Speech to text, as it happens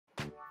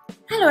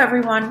Hello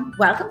everyone,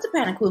 welcome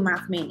to Cool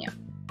Math Mania.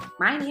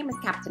 My name is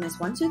Captainess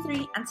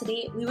 123 and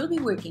today we will be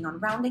working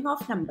on rounding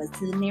off numbers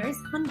to the nearest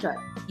 100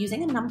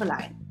 using a number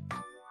line.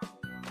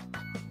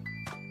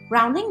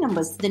 Rounding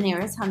numbers to the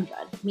nearest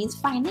 100 means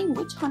finding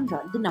which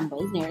 100 the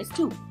number is nearest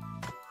to.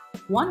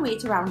 One way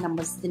to round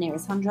numbers to the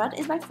nearest 100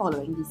 is by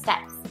following these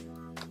steps.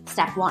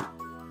 Step 1.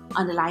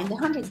 Underline the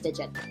hundreds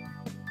digit.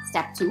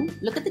 Step 2.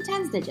 Look at the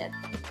tens digit.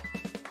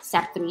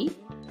 Step 3.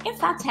 If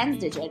that tens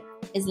digit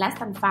is less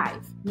than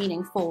 5,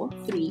 meaning 4,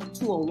 3,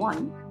 2 or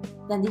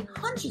 1, then the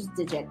hundreds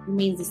digit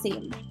remains the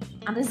same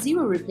and a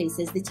 0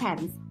 replaces the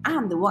tens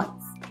and the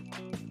ones.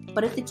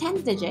 But if the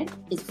tens digit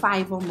is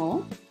 5 or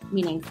more,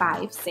 meaning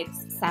 5,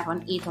 6,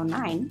 7, 8 or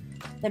 9,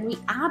 then we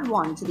add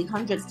 1 to the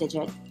hundreds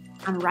digit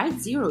and write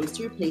zeros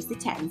to replace the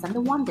tens and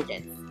the 1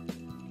 digits.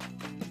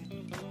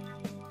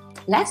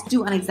 Let's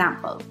do an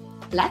example.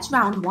 Let's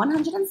round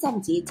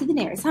 170 to the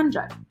nearest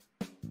 100.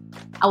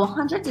 Our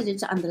 100 digit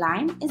to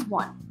underline is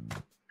 1.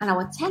 And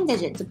our 10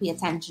 digit to pay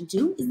attention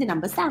to is the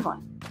number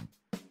 7.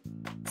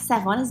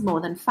 7 is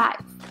more than 5.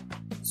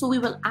 So we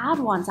will add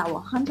 1 to our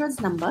hundreds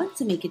number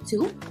to make it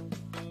 2.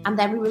 And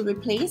then we will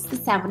replace the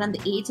 7 and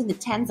the 8 in the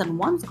tens and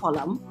ones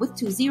column with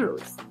 2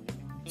 zeros.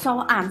 So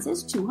our answer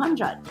is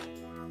 200.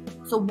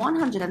 So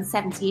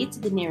 178 to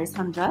the nearest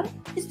 100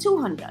 is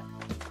 200.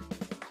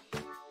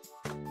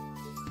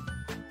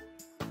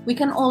 We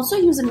can also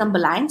use a number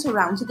line to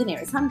round to the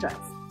nearest hundreds.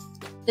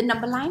 The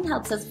number line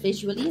helps us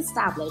visually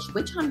establish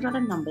which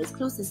 100 number is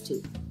closest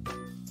to.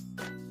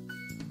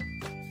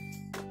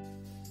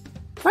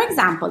 For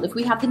example, if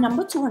we have the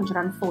number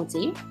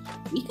 240,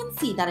 we can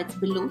see that it's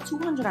below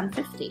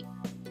 250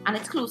 and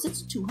it's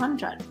closest to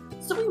 200,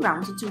 so we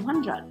round to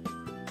 200.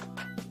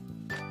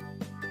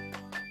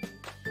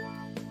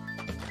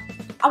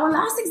 Our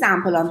last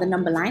example on the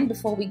number line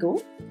before we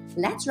go,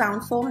 let's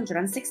round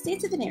 460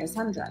 to the nearest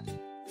 100.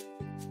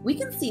 We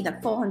can see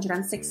that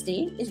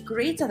 460 is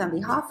greater than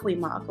the halfway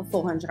mark of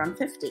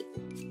 450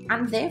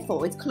 and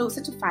therefore it's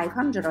closer to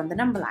 500 on the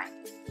number line.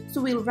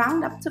 So we'll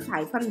round up to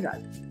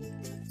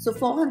 500. So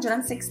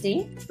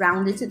 460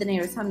 rounded to the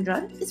nearest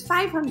 100 is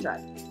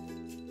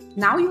 500.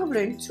 Now you have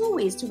learned two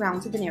ways to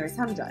round to the nearest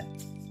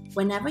 100.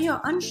 Whenever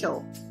you're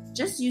unsure,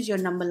 just use your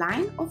number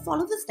line or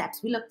follow the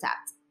steps we looked at.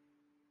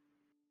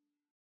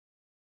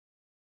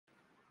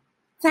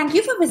 Thank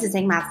you for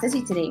visiting Math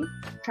City today.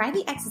 Try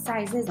the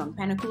exercises on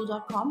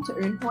pennacool.com to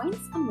earn points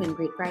and win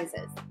great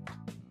prizes.